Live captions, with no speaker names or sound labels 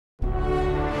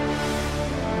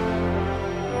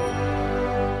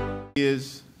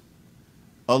is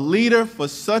a leader for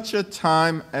such a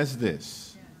time as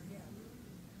this,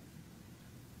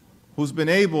 who's been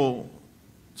able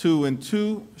to, in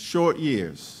 2 short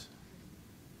years,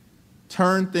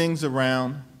 turn things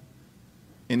around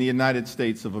in the United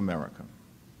States of America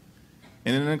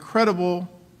in an incredible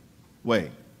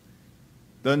way.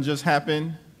 Doesn't just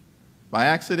happen by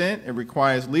accident. It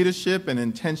requires leadership and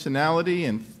intentionality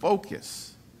and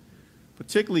focus,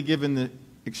 particularly given the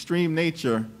extreme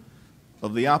nature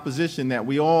of the opposition that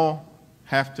we all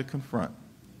have to confront.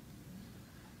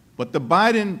 But the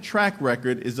Biden track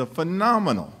record is a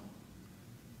phenomenal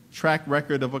track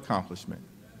record of accomplishment.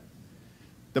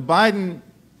 The Biden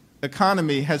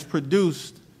economy has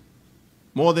produced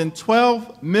more than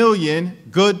 12 million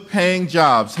good-paying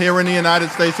jobs here in the United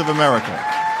States of America.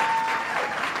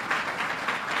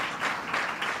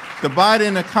 The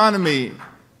Biden economy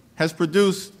has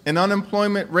produced an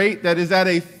unemployment rate that is at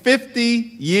a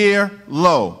 50-year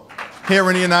low here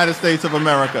in the United States of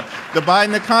America. The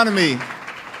Biden economy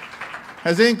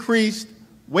has increased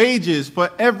wages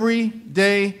for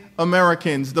everyday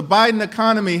Americans. The Biden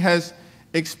economy has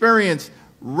experienced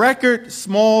record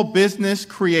small business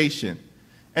creation.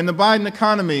 And the Biden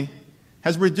economy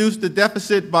has reduced the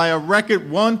deficit by a record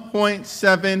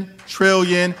 $1.7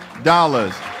 trillion.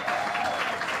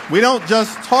 We don't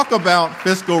just talk about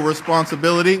fiscal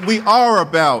responsibility. We are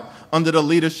about, under the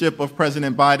leadership of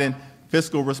President Biden,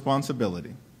 fiscal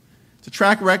responsibility. It's a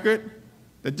track record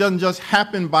that doesn't just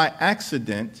happen by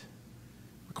accident,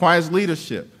 requires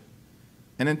leadership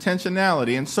and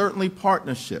intentionality, and certainly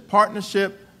partnership.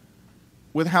 Partnership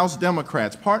with House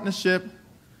Democrats, partnership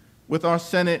with our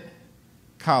Senate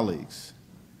colleagues,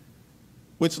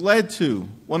 which led to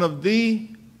one of the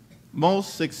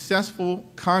most successful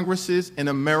Congresses in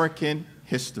American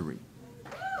history.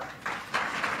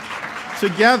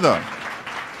 Together,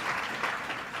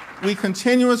 we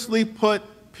continuously put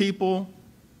people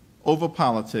over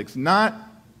politics, not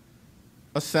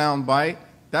a soundbite.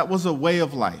 That was a way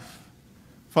of life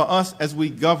for us as we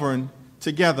govern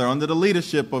together under the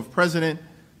leadership of President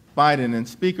Biden and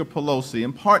Speaker Pelosi,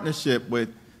 in partnership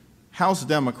with House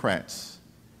Democrats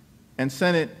and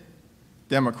Senate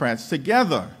Democrats.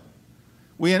 Together,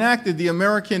 we enacted the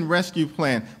American Rescue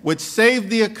Plan, which saved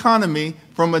the economy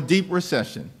from a deep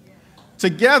recession.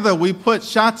 Together, we put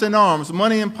shots in arms,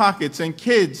 money in pockets, and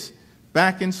kids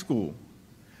back in school.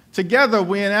 Together,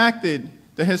 we enacted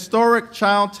the historic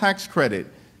child tax credit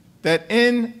that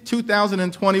in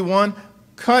 2021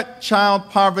 cut child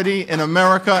poverty in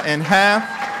America in half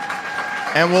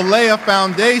and will lay a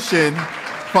foundation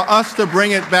for us to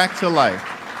bring it back to life.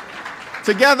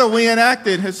 Together, we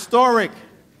enacted historic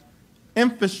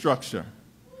infrastructure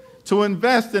to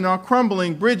invest in our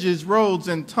crumbling bridges, roads,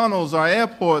 and tunnels, our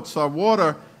airports, our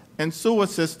water and sewer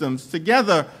systems.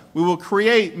 Together, we will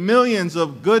create millions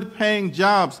of good-paying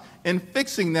jobs in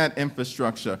fixing that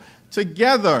infrastructure.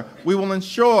 Together, we will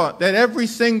ensure that every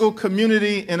single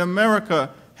community in America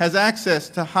has access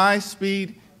to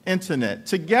high-speed internet.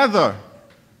 Together,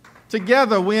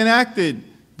 we enacted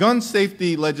gun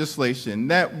safety legislation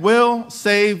that will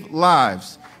save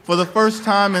lives for the first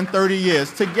time in 30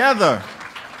 years. Together,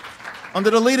 under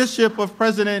the leadership of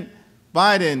President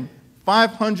Biden,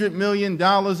 $500 million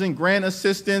in grant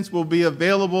assistance will be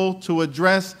available to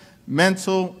address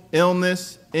mental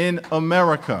illness in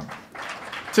America.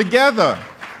 Together,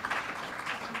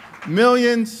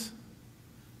 millions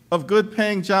of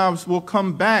good-paying jobs will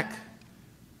come back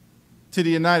to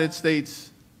the United States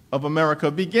of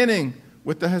America, beginning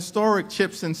with the historic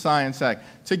CHIPS and Science Act.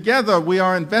 Together, we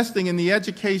are investing in the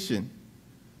education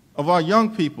of our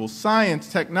young people, science,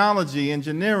 technology,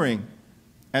 engineering,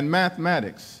 and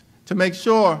mathematics, to make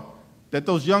sure that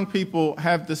those young people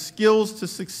have the skills to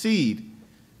succeed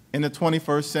in the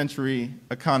 21st century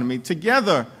economy.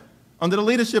 Together, under the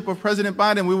leadership of President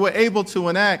Biden, we were able to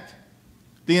enact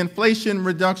the Inflation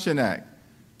Reduction Act.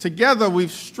 Together,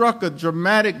 we've struck a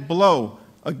dramatic blow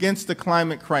against the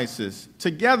climate crisis.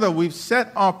 Together, we've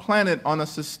set our planet on a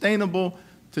sustainable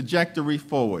trajectory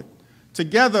forward.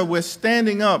 Together, we're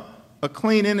standing up a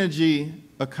clean energy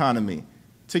economy.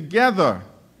 Together,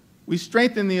 we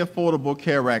strengthen the Affordable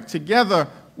Care Act. Together,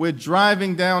 we're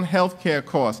driving down health care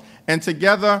costs. And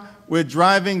together, we're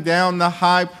driving down the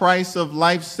high price of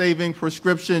life-saving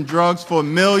prescription drugs for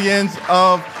millions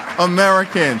of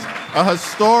Americans. A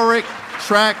historic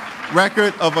track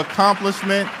record of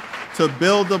accomplishment to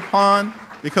build upon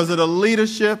because of the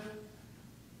leadership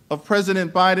of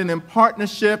President Biden in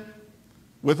partnership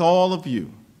with all of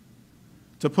you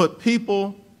to put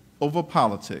people over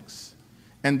politics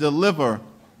and deliver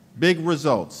big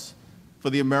results for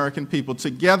the American people.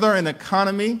 Together, an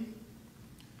economy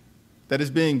that is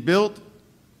being built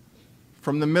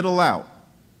from the middle out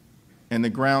and the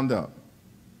ground up.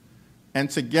 And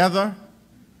together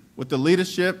with the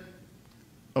leadership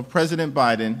of President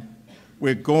Biden,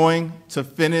 we're going to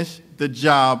finish the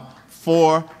job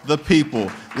for the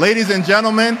people. Ladies and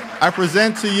gentlemen, I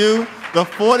present to you the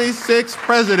 46th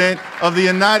President of the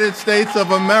United States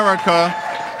of America,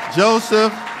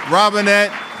 Joseph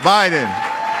Robinette Biden.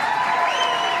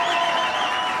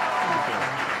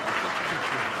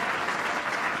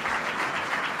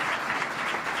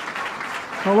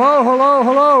 Hello, hello,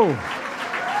 hello.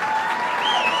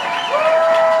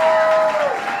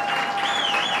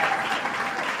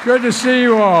 Good to see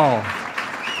you all.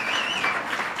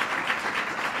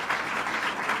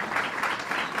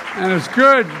 And it's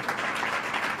good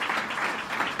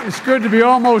to be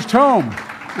almost home.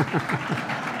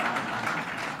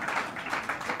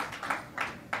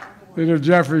 Leader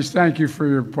Jeffries, thank you for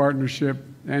your partnership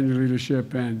and your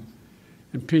leadership, and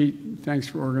Pete, thanks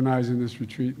for organizing this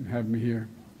retreat and having me here.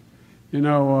 You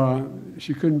know,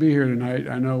 she couldn't be here tonight.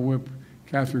 I know Whip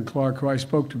Catherine Clark, who I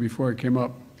spoke to before I came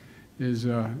up, is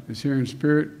here in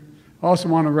spirit. I also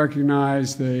want to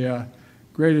recognize the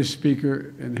greatest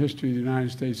speaker in the history of the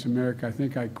United States of America. I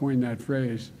think I coined that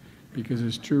phrase because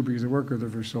it's true, because I worked with her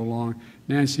for so long.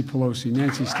 Nancy Pelosi.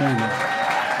 Nancy, stand up.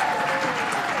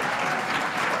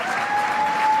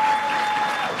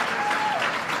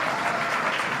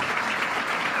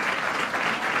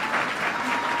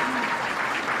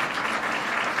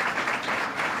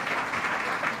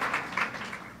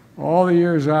 All the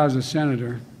years I was a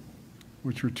senator,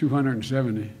 which were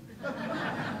 270,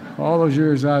 all those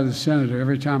years I was a senator,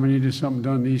 every time I needed something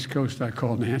done on the East Coast, I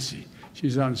called Nancy.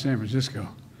 She's out in San Francisco.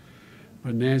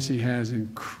 But Nancy has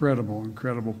incredible,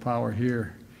 incredible power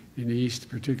here in the East,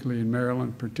 particularly in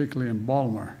Maryland, particularly in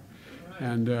Baltimore.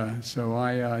 And so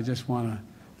I just want to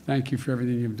thank you for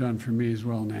everything you've done for me as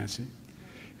well, Nancy.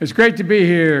 It's great to be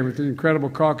here with the incredible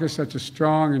caucus, such a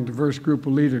strong and diverse group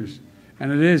of leaders.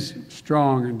 And it is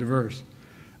strong and diverse.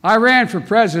 I ran for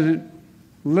president,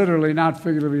 literally, not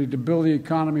figuratively, to build the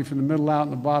economy from the middle out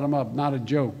and the bottom up, not a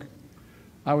joke.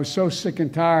 I was so sick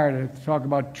and tired to talk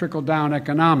about trickle-down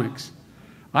economics.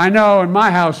 I know in my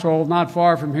household, not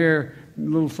far from here, a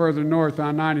little further north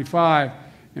on 95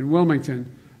 in Wilmington,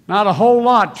 not a whole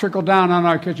lot trickled down on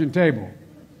our kitchen table.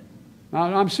 Now,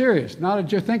 I'm serious.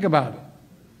 Just think about it.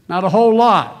 Not a whole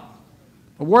lot.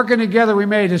 But working together, we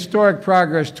made historic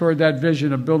progress toward that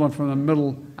vision of building from the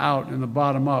middle out and the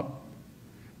bottom up.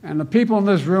 And the people in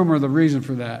this room are the reason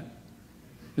for that.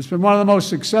 It's been one of the most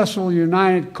successful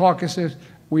united caucuses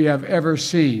we have ever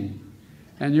seen.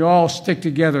 And you all stick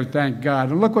together, thank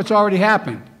God. And look what's already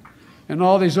happened in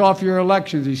all these off-year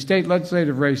elections, these state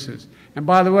legislative races. And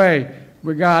by the way,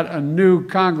 we got a new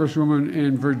congresswoman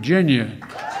in Virginia.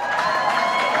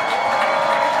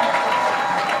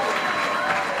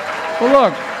 Well,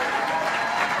 look,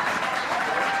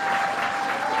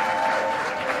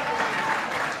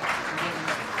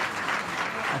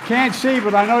 I can't see,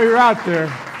 but I know you're out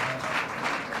there.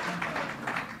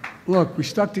 Look, we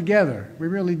stuck together. We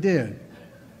really did.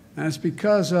 And it's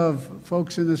because of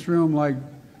folks in this room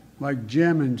like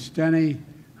Jim and Steny,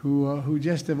 who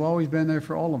just have always been there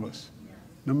for all of us,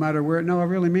 no matter where. No, I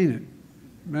really mean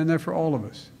it. Been there for all of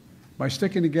us. By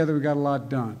sticking together, we got a lot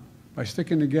done. By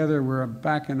sticking together, we're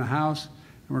back in the House,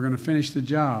 and we're going to finish the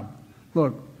job.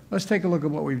 Look, let's take a look at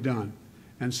what we've done.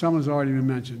 And some has already been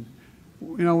mentioned.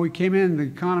 You know, we came in, the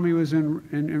economy was in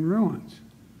ruins.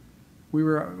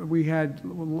 We had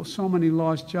so many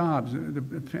lost jobs, and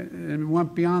it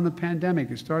went beyond the pandemic.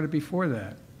 It started before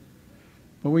that.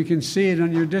 But we can see it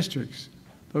in your districts.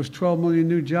 Those 12 million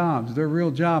new jobs, they're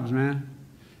real jobs, man.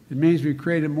 It means we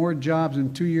created more jobs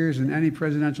in 2 years than any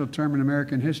presidential term in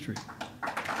American history.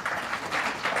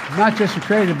 Not just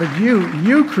created, but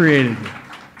you created it.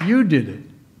 You did it.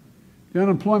 The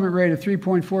unemployment rate of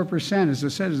 3.4%, as I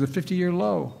said, is a 50-year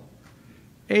low.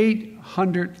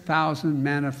 800,000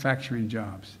 manufacturing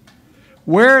jobs.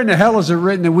 Where in the hell is it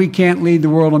written that we can't lead the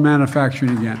world in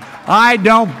manufacturing again? I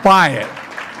don't buy it.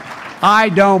 I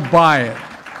don't buy it.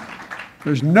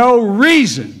 There's no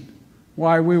reason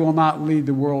why we will not lead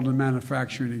the world in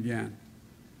manufacturing again.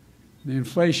 The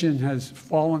inflation has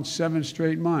fallen 7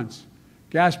 straight months.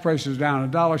 Gas prices down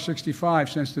 $1.65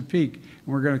 since the peak, and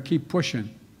we're going to keep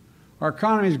pushing. Our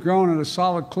economy has grown at a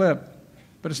solid clip,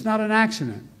 but it's not an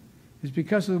accident. It's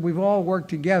because we've all worked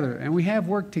together, and we have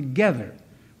worked together.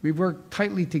 We've worked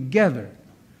tightly together.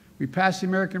 We passed the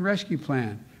American Rescue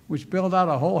Plan, which bailed out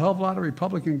a whole hell of a lot of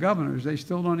Republican governors. They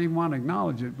still don't even want to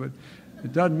acknowledge it, but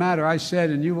it doesn't matter. I said,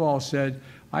 and you all said,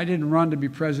 I didn't run to be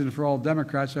president for all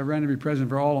Democrats. I ran to be president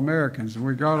for all Americans,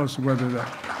 regardless of whether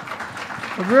that.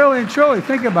 But really and truly,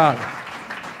 think about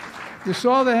it. You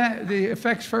saw the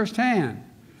effects firsthand.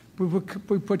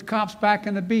 We put cops back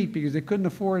on the beat because they couldn't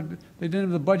afford, they didn't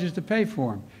have the budgets to pay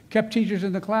for them. Kept teachers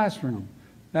in the classroom.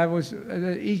 That was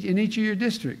in each of your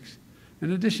districts.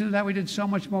 In addition to that, we did so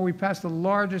much more. We passed the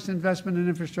largest investment in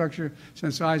infrastructure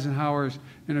since Eisenhower's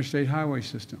interstate highway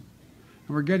system.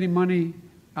 And we're getting money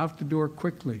out the door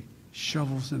quickly.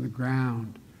 Shovels in the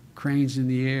ground, cranes in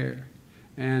the air.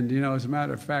 And, you know, as a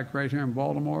matter of fact, right here in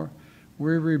Baltimore,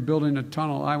 we're rebuilding a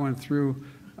tunnel I went through.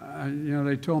 You know,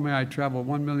 they told me I traveled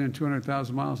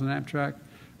 1,200,000 miles in Amtrak.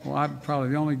 Well, I'm probably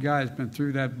the only guy that's been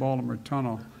through that Baltimore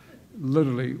tunnel,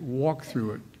 literally walked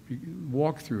through it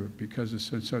because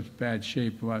it's in such bad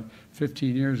shape about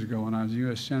 15 years ago when I was a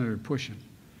U.S. Senator pushing.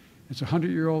 It's a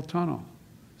 100-year-old tunnel.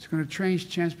 It's going to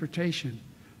change transportation,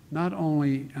 not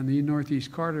only on the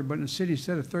Northeast Corridor, but in the city,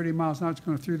 instead of 30 miles an hour, it's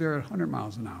going through there at 100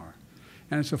 miles an hour.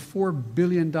 And it's a $4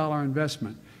 billion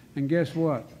investment. And guess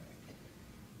what?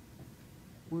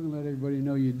 We're going to let everybody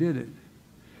know you did it.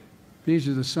 These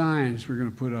are the signs we're going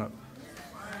to put up.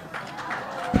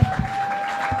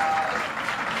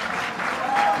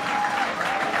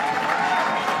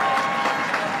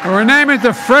 And we're naming it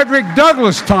the Frederick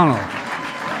Douglass Tunnel.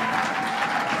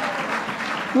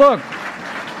 Look,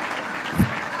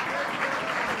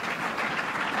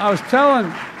 I was telling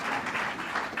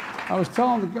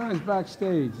the guys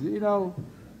backstage, you know,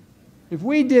 if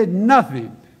we did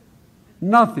nothing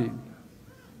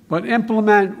but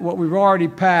implement what we've already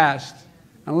passed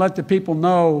and let the people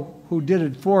know who did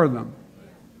it for them,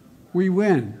 we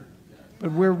win.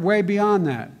 But we're way beyond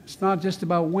that. It's not just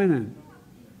about winning.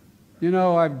 You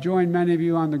know, I've joined many of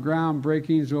you on the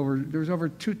groundbreakings. There's over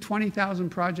 20,000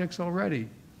 projects already.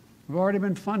 Have already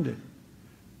been funded.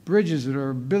 Bridges that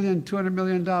are $1 billion, $200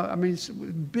 million. I mean, it's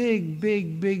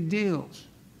big deals.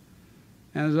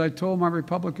 And as I told my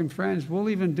Republican friends, we'll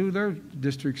even do their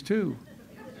districts too.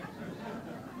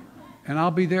 And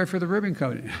I'll be there for the ribbon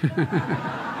cutting.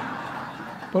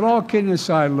 But all kidding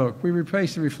aside, look, we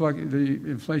replaced the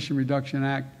Inflation Reduction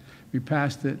Act. We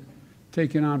passed it,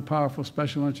 taking on powerful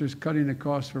special interests, cutting the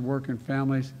costs for working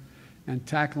families, and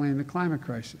tackling the climate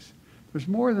crisis. There's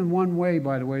more than one way,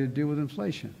 by the way, to deal with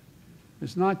inflation.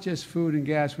 It's not just food and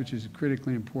gas, which is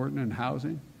critically important, and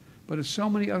housing, but it's so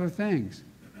many other things.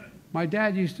 My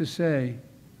dad used to say,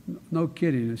 no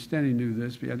kidding, and Stenny knew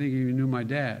this, but I think he even knew my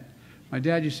dad. My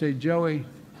dad used to say, Joey,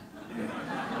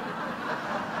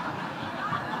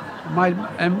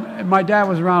 my dad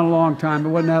was around a long time, it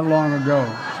wasn't that long ago.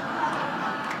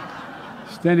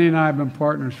 Stenny and I have been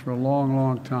partners for a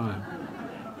long time.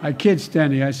 I kid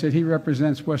Stenny, I said he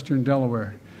represents Western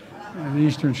Delaware and the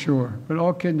Eastern Shore. But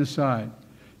all kidding aside,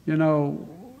 you know,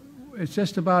 it's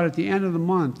just about at the end of the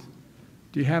month,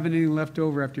 do you have anything left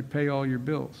over after you pay all your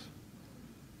bills?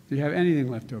 Do you have anything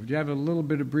left over? Do you have a little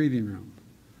bit of breathing room?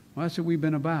 Well, that's what we've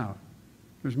been about.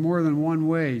 There's more than one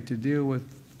way to deal with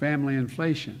family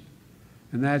inflation,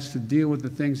 and that's to deal with the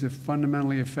things that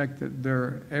fundamentally affect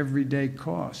their everyday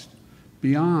cost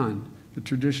beyond the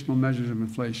traditional measures of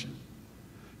inflation.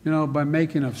 You know, by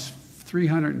making a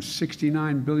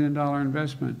 $369 billion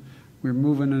investment, we're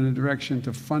moving in a direction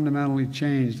to fundamentally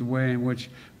change the way in which,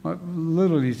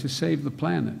 literally, to save the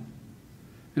planet.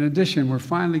 In addition, we're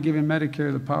finally giving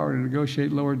Medicare the power to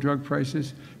negotiate lower drug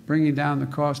prices, bringing down the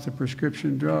cost of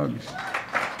prescription drugs.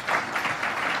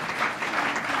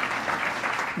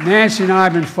 Nancy and I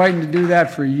have been fighting to do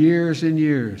that for years and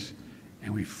years,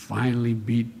 and we finally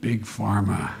beat Big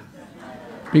Pharma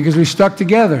because we stuck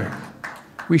together.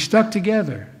 We stuck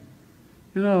together.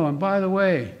 You know, and by the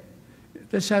way,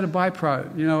 this had a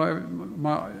byproduct. You know,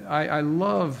 I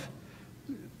love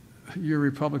your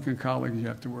Republican colleagues you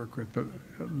have to work with, but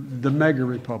the mega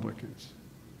Republicans.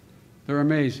 They're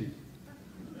amazing.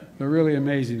 They're really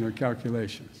amazing, their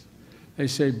calculations. They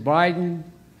say Biden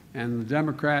and the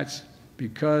Democrats,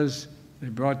 because they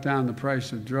brought down the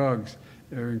price of drugs,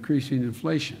 they're increasing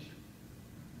inflation.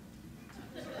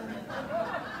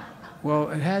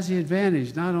 Well, it has the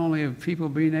advantage not only of people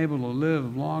being able to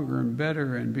live longer and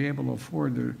better and be able to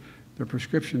afford their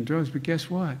prescription drugs, but guess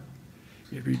what?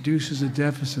 It reduces the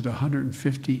deficit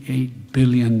 $158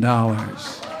 billion.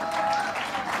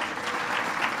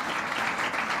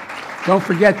 Don't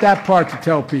forget that part to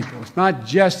tell people. It's not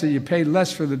just that you pay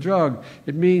less for the drug.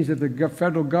 It means that the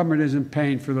federal government isn't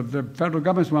paying for the federal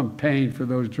government's not paying for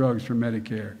those drugs for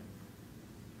Medicare.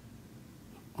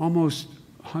 Almost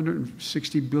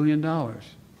 $160 billion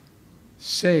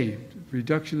saved,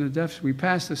 reduction of the deficit. We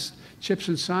passed the CHIPS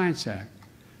and Science Act,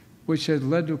 which has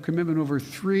led to a commitment over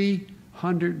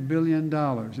 $300 billion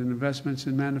in investments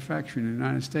in manufacturing in the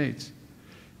United States.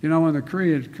 You know, when the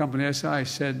Korea company SI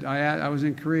said, I was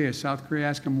in Korea, South Korea,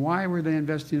 asked them why were they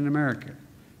investing in America?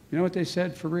 You know what they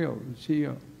said for real, the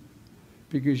CEO?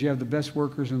 Because you have the best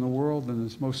workers in the world and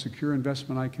it's the most secure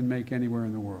investment I can make anywhere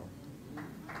in the world.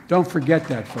 Don't forget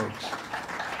that, folks.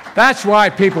 That's why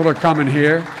people are coming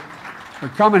here. They're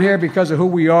coming here because of who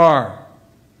we are.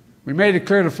 We made it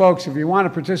clear to folks, if you want to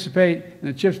participate in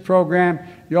the CHIPS program,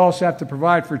 you also have to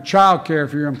provide for child care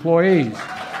for your employees.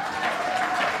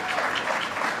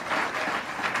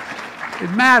 It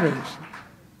matters.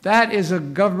 That is a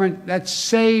government that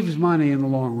saves money in the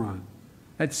long run.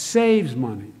 That saves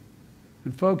money.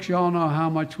 And folks, you all know how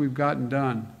much we've gotten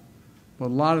done, but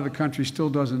a lot of the country still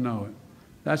doesn't know it.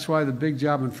 That's why the big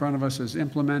job in front of us is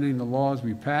implementing the laws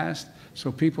we passed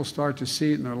so people start to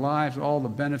see it in their lives, all the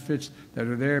benefits that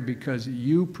are there because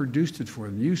you produced it for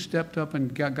them. You stepped up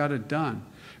and got it done.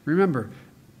 Remember,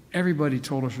 everybody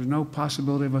told us there's no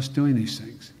possibility of us doing these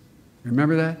things.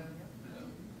 Remember that?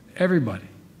 Everybody.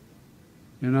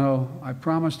 You know, I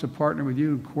promise to partner with you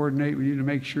and coordinate with you to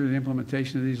make sure the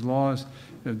implementation of these laws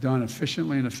is done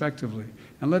efficiently and effectively.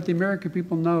 And let the American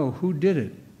people know who did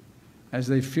it as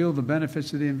they feel the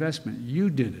benefits of the investment. You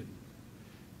did it.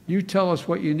 You tell us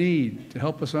what you need to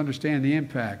help us understand the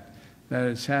impact that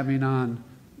it's having on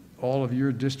all of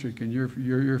your district and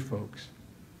your folks.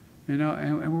 You know,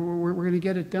 and we're going to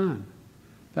get it done.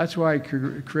 That's why I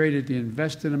created the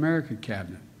Invest in America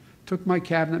cabinet. Took my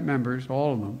cabinet members,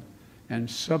 all of them, and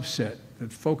subset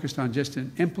that focused on just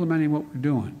implementing what we're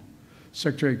doing.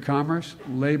 Secretary of Commerce,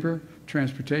 Labor,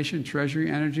 Transportation,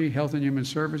 Treasury, Energy, Health and Human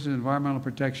Services, and Environmental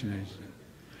Protection Agency.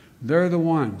 They're the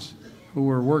ones who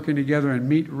are working together and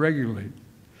meet regularly.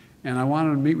 And I want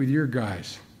them to meet with your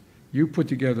guys. You put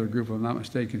together a group, if I'm not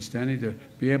mistaken, Stenny, to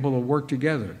be able to work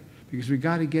together because we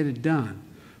got to get it done.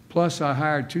 Plus, I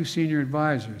hired 2 senior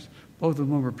advisors. Both of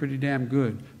them were pretty damn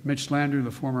good. Mitch Landry,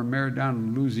 the former mayor down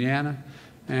in Louisiana,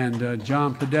 and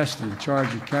John Podesta, in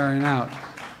charge of carrying out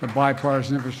the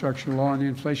bipartisan infrastructure law and the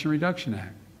Inflation Reduction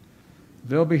Act.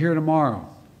 They'll be here tomorrow.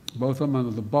 Both of them are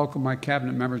the bulk of my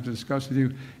cabinet members to discuss with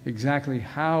you exactly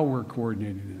how we're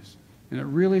coordinating this. And it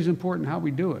really is important how we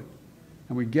do it.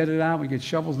 And we get it out, we get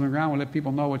shovels in the ground, we let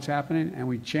people know what's happening, and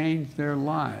we change their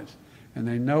lives. And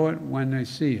they know it when they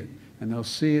see it. And they'll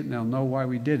see it and they'll know why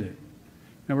we did it.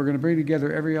 Now we're going to bring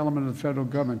together every element of the federal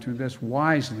government to invest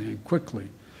wisely and quickly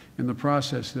in the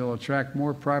process. They'll attract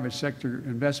more private sector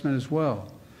investment as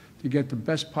well to get the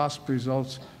best possible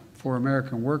results for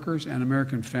American workers and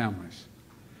American families.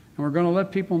 And we're going to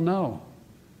let people know.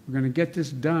 We're going to get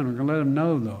this done. We're going to let them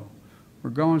know, though.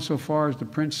 We're going so far as to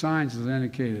print signs, as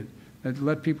indicated, that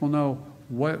let people know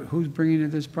who's bringing in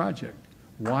this project,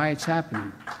 why it's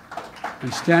happening.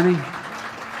 And Stenny,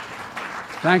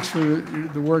 thanks for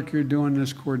the work you're doing in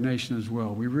this coordination as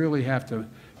well. We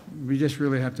just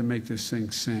really have to make this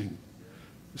thing sing.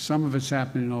 Some of it's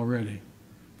happening already.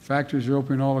 Factories are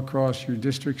opening all across your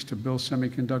districts to build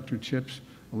semiconductor chips,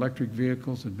 electric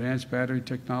vehicles, advanced battery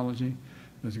technology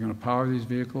that's going to power these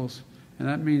vehicles. And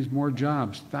that means more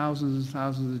jobs, thousands and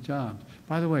thousands of jobs.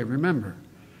 By the way, remember,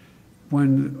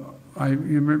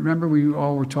 remember we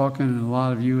all were talking, and a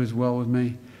lot of you as well with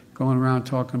me, going around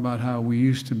talking about how we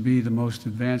used to be the most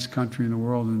advanced country in the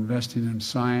world investing in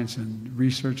science and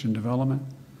research and development?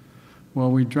 Well,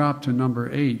 we dropped to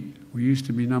number 8. We used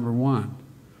to be number 1.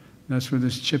 That's where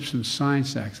this CHIPS and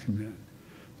Science Act comes in.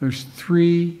 There's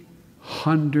 $300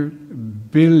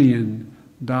 billion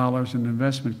in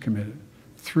investment committed.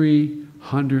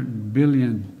 $300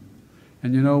 billion.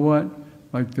 And you know what?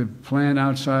 Like the plant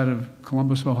outside of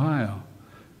Columbus, Ohio,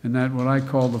 and that what I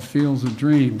call the Fields of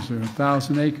Dreams. There are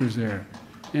 1,000 acres there.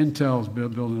 Intel's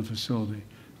building a facility.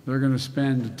 They're going to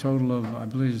spend a total of, I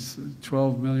believe it's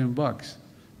 $12 million bucks,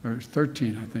 or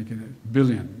 13, I think it is,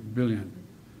 billion.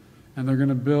 And they're going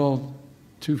to build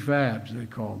 2 fabs, they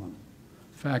call them,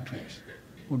 factories.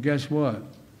 Well, guess what?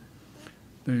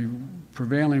 The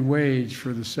prevailing wage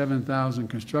for the 7,000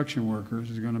 construction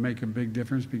workers is going to make a big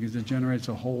difference because it generates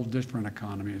a whole different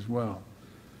economy as well.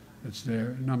 That's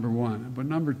there, number 1. But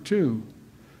number 2,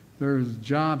 there's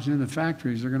jobs in the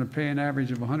factories. They're going to pay an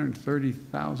average of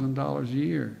 $130,000 a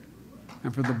year.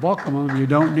 And for the bulk of them, you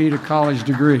don't need a college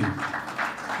degree.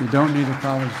 You don't need a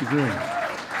college degree.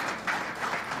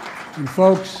 And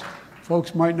folks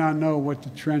might not know what the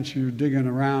trench you're digging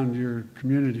around your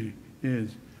community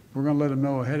is. We're going to let them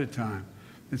know ahead of time.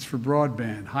 It's for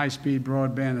broadband, high-speed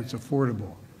broadband that's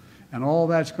affordable. And all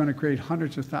that's going to create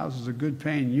hundreds of thousands of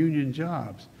good-paying union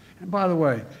jobs. And by the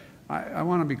way, I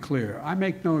want to be clear. I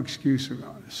make no excuse.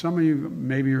 Some of you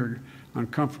maybe are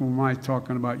uncomfortable with my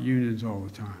talking about unions all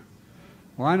the time.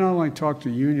 Well, I not only talk to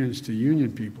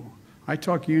union people, I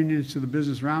talk unions to the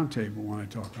Business Roundtable when I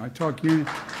talk. I talk unions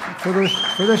for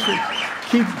this.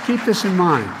 Keep this in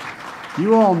mind.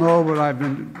 You all know what I've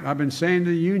been saying to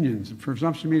the unions. It's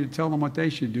presumption of me to tell them what they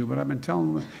should do, but I've been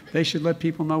telling them they should let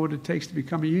people know what it takes to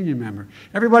become a union member.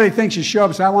 Everybody thinks you show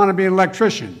up and say, I want to be an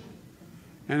electrician.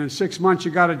 And in 6 months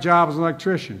you got a job as an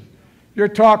electrician. You're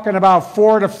talking about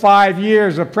 4 to 5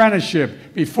 years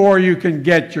apprenticeship before you can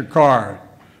get your card.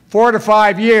 4 to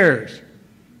 5 years.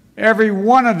 Every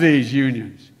one of these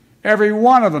unions, every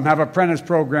one of them have apprentice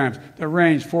programs that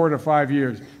range 4 to 5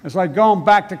 years. It's like going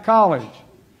back to college.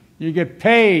 You get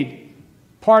paid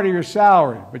part of your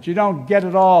salary, but you don't get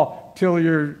it all till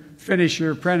you finish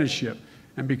your apprenticeship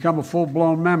and become a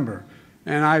full-blown member.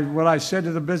 And what I said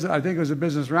to the business, I think it was a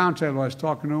Business Roundtable I was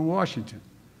talking to in Washington,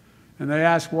 and they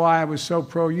asked why I was so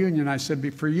pro-union. I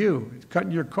said, for you, it's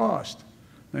cutting your cost.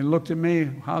 They looked at me,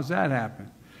 how's that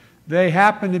happen? They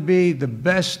happen to be the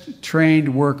best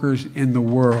trained workers in the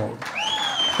world.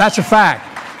 That's a fact.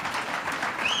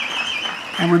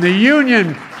 And when the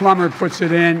union plumber puts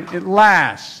it in, it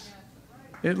lasts.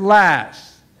 It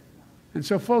lasts. And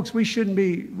so, folks, we shouldn't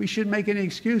make any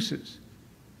excuses.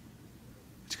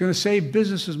 It's going to save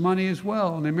businesses money as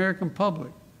well and the American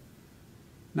public.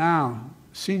 Now,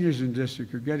 seniors in the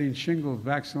district are getting shingles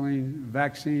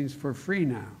vaccines for free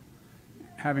now,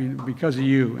 because of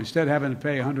you, instead of having to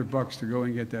pay $100 to go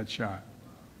and get that shot.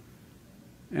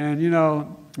 And, you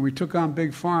know, we took on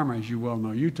Big Pharma, as you well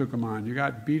know. You took them on. You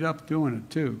got beat up doing it,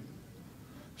 too.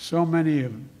 So many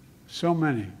of them. So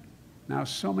many. Now,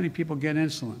 so many people get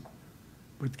insulin.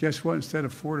 But guess what? Instead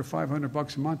of $400 to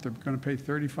 $500 a month, they're going to pay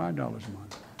 $35 a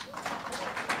month.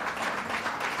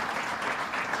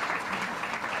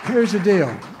 Here's the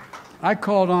deal. I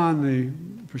called on the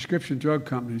prescription drug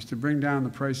companies to bring down the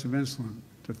price of insulin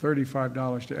to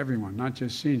 $35 to everyone, not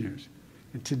just seniors.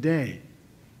 And today,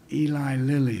 Eli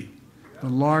Lilly, the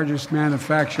largest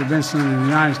manufacturer of insulin in the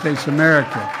United States of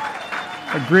America,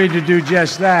 agreed to do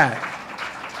just that.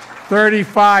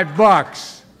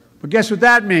 $35. But guess what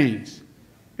that means?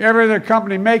 Every other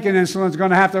company making insulin is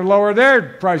going to have to lower their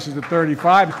prices to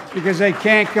 $35 because they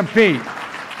can't compete.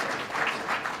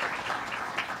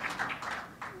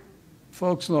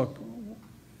 Folks, look,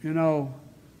 you know,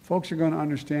 folks are going to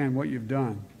understand what you've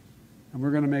done, and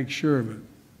we're going to make sure of it.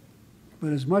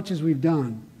 But as much as we've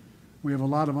done, we have a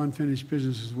lot of unfinished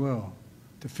business as well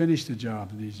to finish the job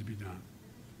that needs to be done.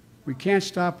 We can't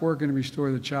stop working to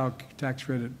restore the child tax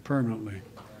credit permanently.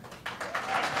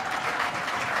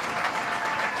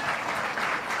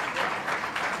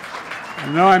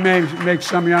 I know I may make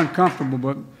some of you uncomfortable,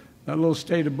 but that little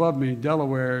state above me,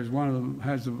 Delaware, is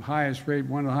has the highest rate,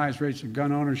 one of the highest rates of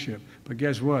gun ownership. But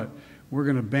guess what? We're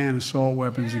going to ban assault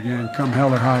weapons again, come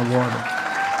hell or high water.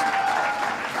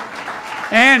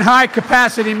 And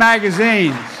high-capacity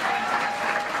magazines.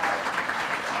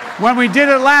 When we did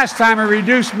it last time, it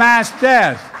reduced mass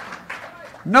death.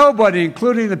 Nobody,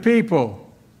 including the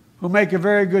people who make a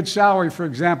very good salary, for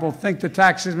example, think the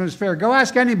tax system is fair. Go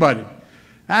ask anybody.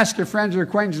 Ask your friends or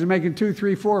acquaintances making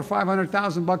 $200,000, $300,000, $400,000,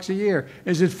 $500,000 a year.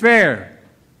 Is it fair?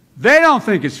 They don't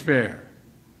think it's fair.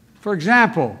 For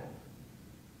example,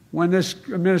 when this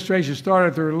administration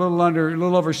started, there were a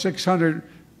little over 600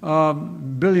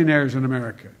 billionaires in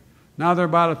America. Now they're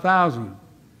about 1,000.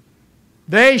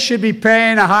 They should be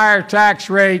paying a higher tax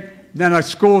rate than a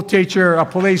school teacher, a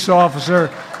police officer,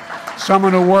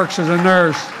 someone who works as a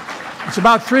nurse. It's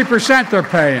about 3% they're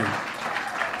paying.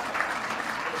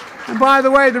 And by the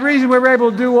way, the reason we were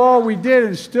able to do all we did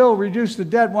and still reduce the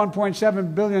debt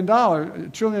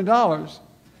 $1.7 trillion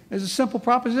is a simple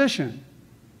proposition.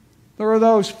 There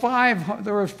were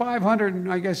 500,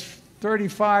 I guess,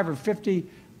 35 or 50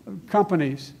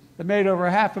 companies that made over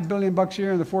 $500 million a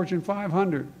year in the Fortune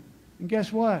 500. And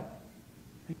guess what?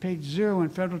 They paid zero in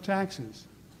federal taxes.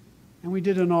 And we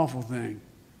did an awful thing.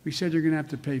 We said you're going to have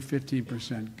to pay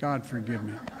 15%. God forgive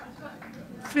me.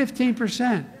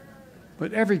 15%.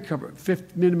 But every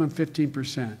minimum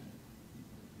 15%.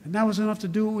 And that was enough to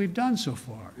do what we've done so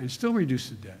far and still reduce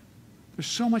the debt. There's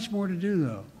so much more to do,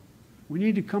 though. We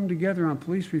need to come together on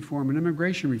police reform and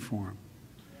immigration reform.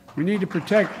 We need to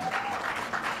protect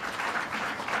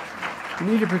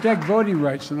voting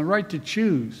rights and the right to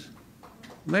choose.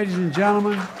 Ladies and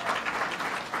gentlemen,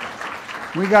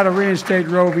 we got to reinstate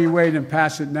Roe v. Wade and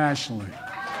pass it nationally.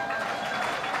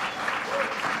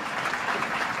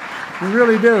 We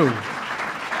really do.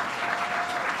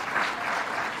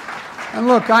 And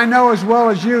look, I know as well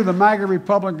as you, the MAGA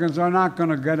Republicans are not going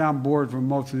to get on board for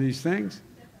most of these things.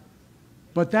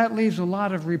 But that leaves a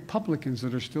lot of Republicans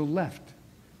that are still left.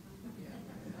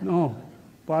 No,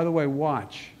 by the way,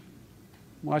 watch.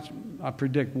 Watch, I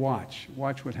predict, watch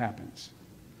what happens.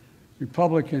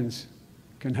 Republicans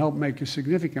can help make a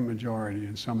significant majority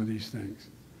in some of these things.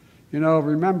 You know,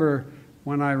 remember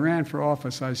when I ran for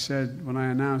office, I said, when I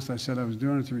announced, I said I was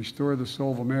doing it to restore the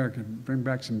soul of America, bring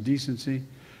back some decency,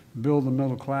 build the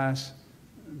middle class,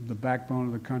 the backbone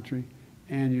of the country,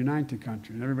 and unite the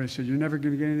country. And everybody said, you're never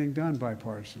going to get anything done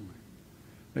bipartisanly.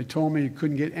 They told me you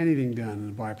couldn't get anything done in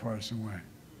a bipartisan way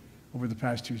over the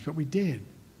past 2 years, but we did.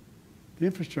 The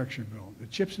infrastructure bill, the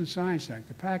CHIPS and Science Act,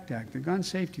 the PACT Act, the Gun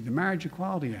Safety, the Marriage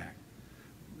Equality Act,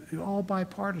 they're all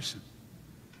bipartisan.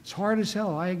 It's hard as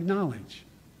hell, I acknowledge,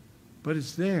 but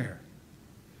it's there.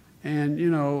 And, you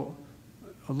know,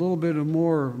 a little bit of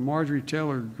more Marjorie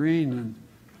Taylor Greene and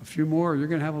a few more, you're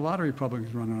going to have a lot of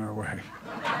Republicans running our way.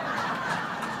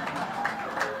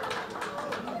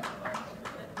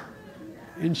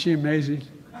 Isn't she amazing?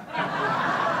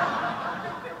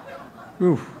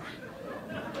 Oof.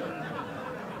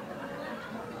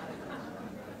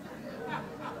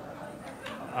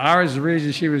 Ours, the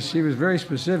reason she was very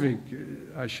specific.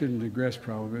 I shouldn't digress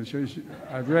probably, but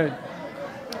I've read.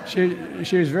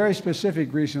 She was very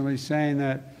specific recently, saying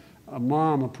that a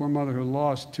mom, a poor mother who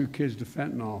lost 2 kids to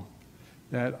fentanyl,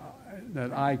 that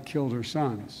I killed her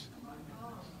sons.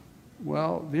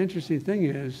 Well, the interesting thing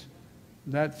is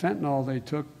that fentanyl they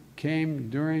took came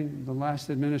during the last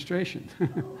administration.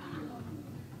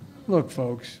 Look,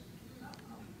 folks.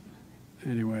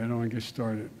 Anyway, I don't want to get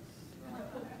started.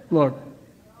 Look.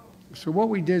 So what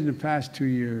we did in the past 2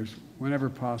 years, whenever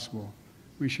possible,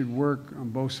 we should work on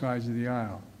both sides of the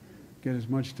aisle, get as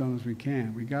much done as we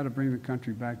can. We got to bring the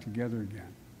country back together again.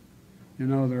 You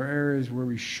know, there are areas where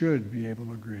we should be able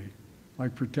to agree,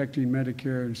 like protecting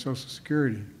Medicare and Social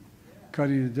Security,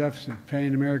 cutting the deficit,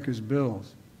 paying America's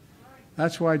bills.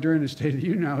 That's why during the State of the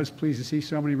Union I was pleased to see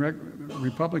so many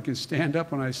Republicans stand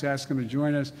up when I asked them to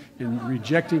join us in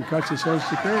rejecting cuts to Social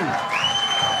Security.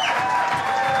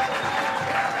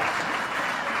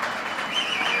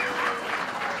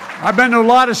 I've been to a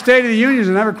lot of State of the Unions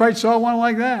and never quite saw one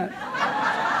like that.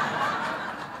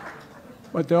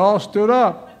 But they all stood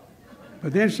up.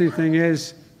 But the interesting thing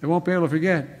is, they won't be able to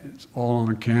forget, it's all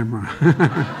on camera.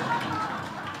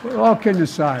 But all kidding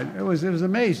aside, it was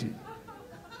amazing.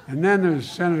 And then there's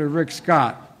Senator Rick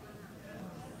Scott,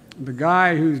 the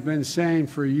guy who's been saying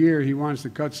for a year he wants to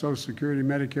cut Social Security,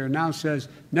 Medicare, now says,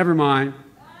 never mind.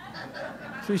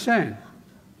 That's what he's saying.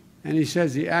 And he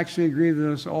says he actually agreed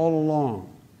with us all along.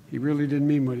 He really didn't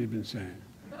mean what he'd been saying.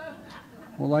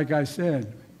 Well, like I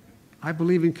said, I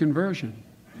believe in conversion.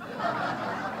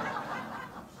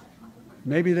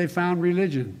 Maybe they found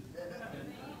religion.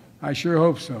 I sure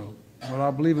hope so, but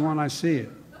I'll believe it when I see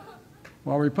it.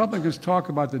 While Republicans talk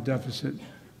about the deficit,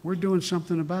 we're doing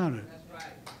something about it.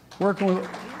 Working with,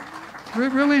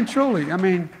 really and truly, I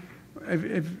mean,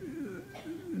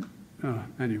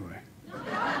 anyway.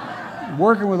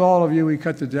 Working with all of you, we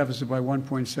cut the deficit by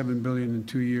 $1.7 billion in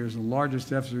 2 years, the largest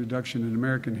deficit reduction in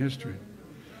American history.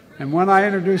 And when I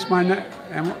introduce my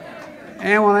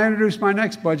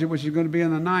next budget, which is going to be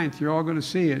on the 9th, you're all going to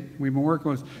see it. We've been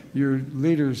working with your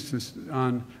leaders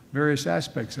on various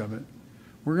aspects of it.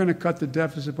 We're going to cut the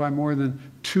deficit by more than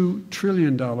 $2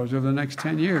 trillion over the next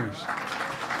 10 years.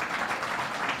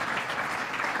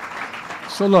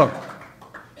 So look,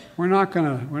 we're not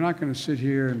going to sit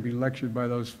here and be lectured by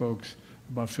those folks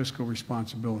about fiscal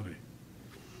responsibility.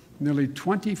 Nearly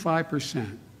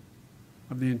 25%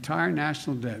 of the entire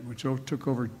national debt, which took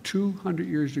over 200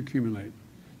 years to accumulate,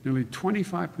 nearly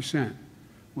 25%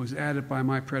 was added by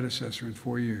my predecessor in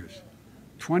 4 years.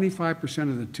 25%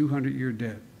 of the 200-year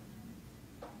debt.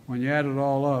 When you add it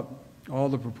all up, all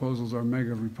the proposals our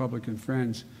mega Republican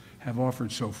friends have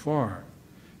offered so far,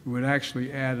 it would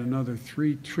actually add another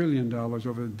 $3 trillion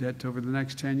over the debt over the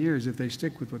next 10 years if they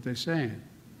stick with what they're saying.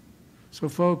 So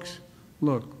folks,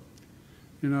 look,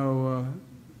 you know,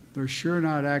 they're sure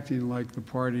not acting like the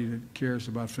party that cares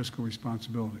about fiscal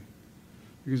responsibility.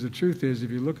 Because the truth is,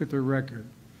 if you look at their record,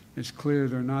 it's clear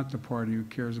they're not the party who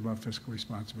cares about fiscal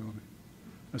responsibility.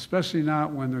 Especially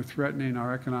not when they're threatening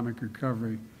our economic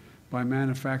recovery by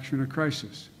manufacturing a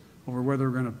crisis over whether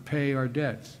we're going to pay our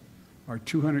debts, our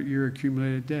 200-year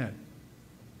accumulated debt.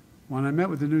 When I met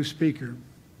with the new speaker,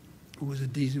 it was a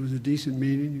decent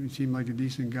meeting, he seemed like a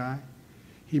decent guy,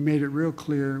 he made it real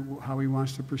clear how he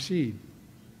wants to proceed.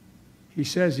 He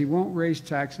says he won't raise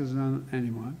taxes on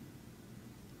anyone,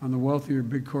 on the wealthy or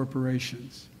big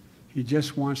corporations. He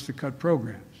just wants to cut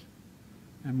programs.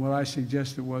 And what I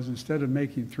suggested was, instead of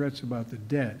making threats about the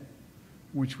debt,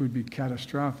 which would be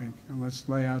catastrophic, and let's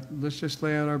just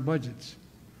lay out our budgets.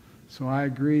 So I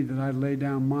agreed that I'd lay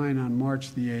down mine on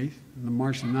March the 8th,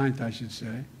 March the 9th, I should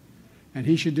say, And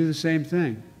he should do the same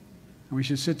thing. And we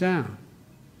should sit down.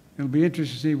 It'll be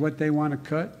interesting to see what they want to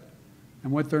cut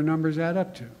and what their numbers add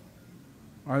up to.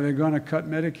 Are they going to cut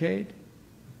Medicaid?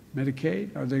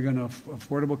 Are they going to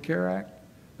Affordable Care Act?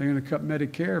 Are they going to cut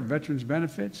Medicare, veterans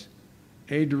benefits,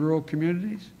 aid to rural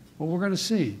communities? Well, we're going to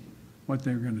see what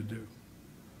they're going to do.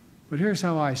 But here's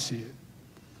how I see it.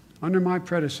 Under my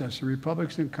predecessor,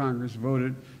 Republicans in Congress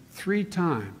voted 3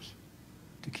 times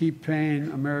to keep paying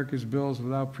America's bills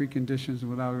without preconditions and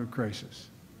without a crisis.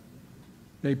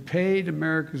 They paid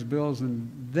America's bills and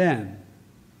then,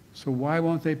 so why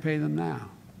won't they pay them now?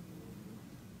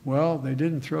 Well, they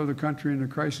didn't throw the country into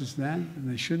crisis then,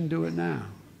 and they shouldn't do it now.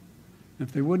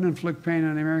 If they wouldn't inflict pain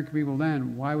on the American people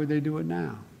then, why would they do it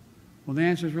now? Well, the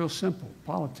answer is real simple: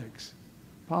 politics.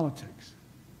 Politics.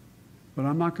 But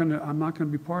I'm not going to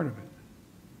be part of it.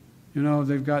 You know,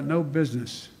 they've got no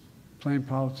business playing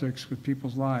politics with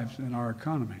people's lives and our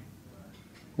economy.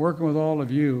 Working with all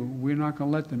of you, we're not going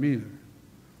to let them either.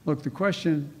 Look, the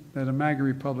question that the MAGA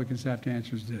Republicans have to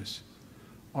answer is this: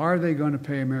 are they going to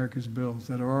pay America's bills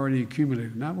that are already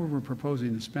accumulated? Not what we're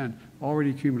proposing to spend,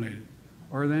 already accumulated.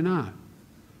 Or are they not?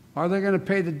 Are they going to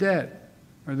pay the debt?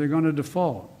 Are they going to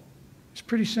default? It's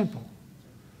pretty simple.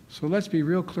 So let's be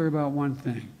real clear about one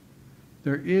thing.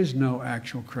 There is no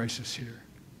actual crisis here.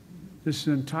 This is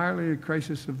entirely a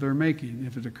crisis of their making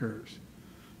if it occurs.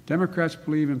 Democrats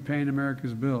believe in paying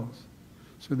America's bills.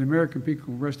 So the American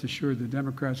people will rest assured the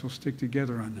Democrats will stick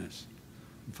together on this.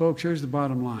 And folks, here's the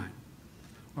bottom line.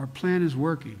 Our plan is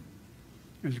working.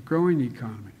 It's growing the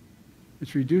economy.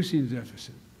 It's reducing the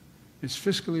deficit. It's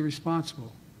fiscally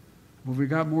responsible. But we've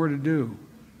got more to do.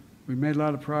 We've made a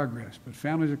lot of progress, but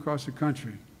families across the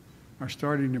country are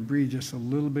starting to breathe just a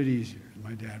little bit easier, as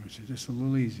my dad would say, just a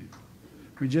little easier.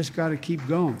 We just got to keep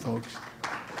going, folks.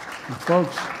 And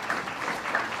folks,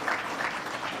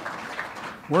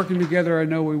 working together, I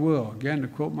know we will. Again, to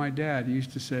quote my dad, he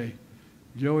used to say,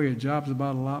 Joey, a job's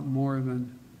about a lot more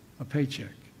than a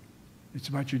paycheck. It's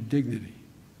about your dignity.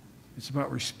 It's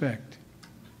about respect.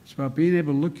 It's about being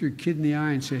able to look your kid in the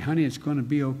eye and say, honey, it's going to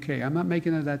be okay. I'm not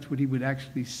making it that's what he would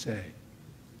actually say.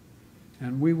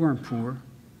 And we weren't poor.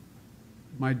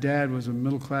 My dad was a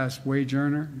middle-class wage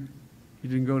earner. He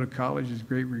didn't go to college, his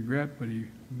great regret, but he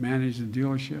managed a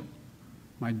dealership.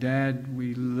 My dad,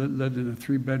 we lived in a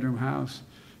 3-bedroom house,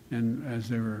 and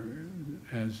as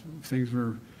things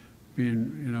were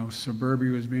being,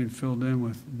 suburbia was being filled in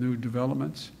with new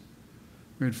developments,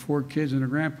 we had 4 kids and a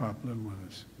grandpa living with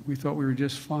us. We thought we were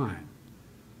just fine.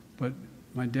 But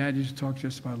my dad used to talk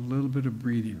just about a little bit of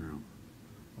breathing room,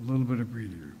 a little bit of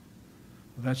breathing room.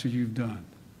 Well, that's what you've done.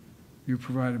 You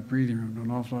provided breathing room to an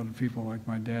awful lot of people like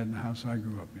my dad in the house I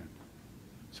grew up in.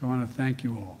 So I want to thank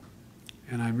you all.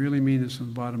 And I really mean this from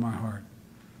the bottom of my heart.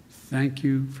 Thank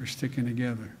you for sticking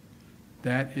together.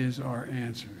 That is our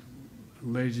answer.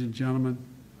 Ladies and gentlemen,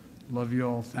 love you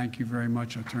all. Thank you very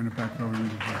much. I'll turn it back over to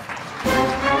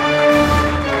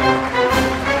you.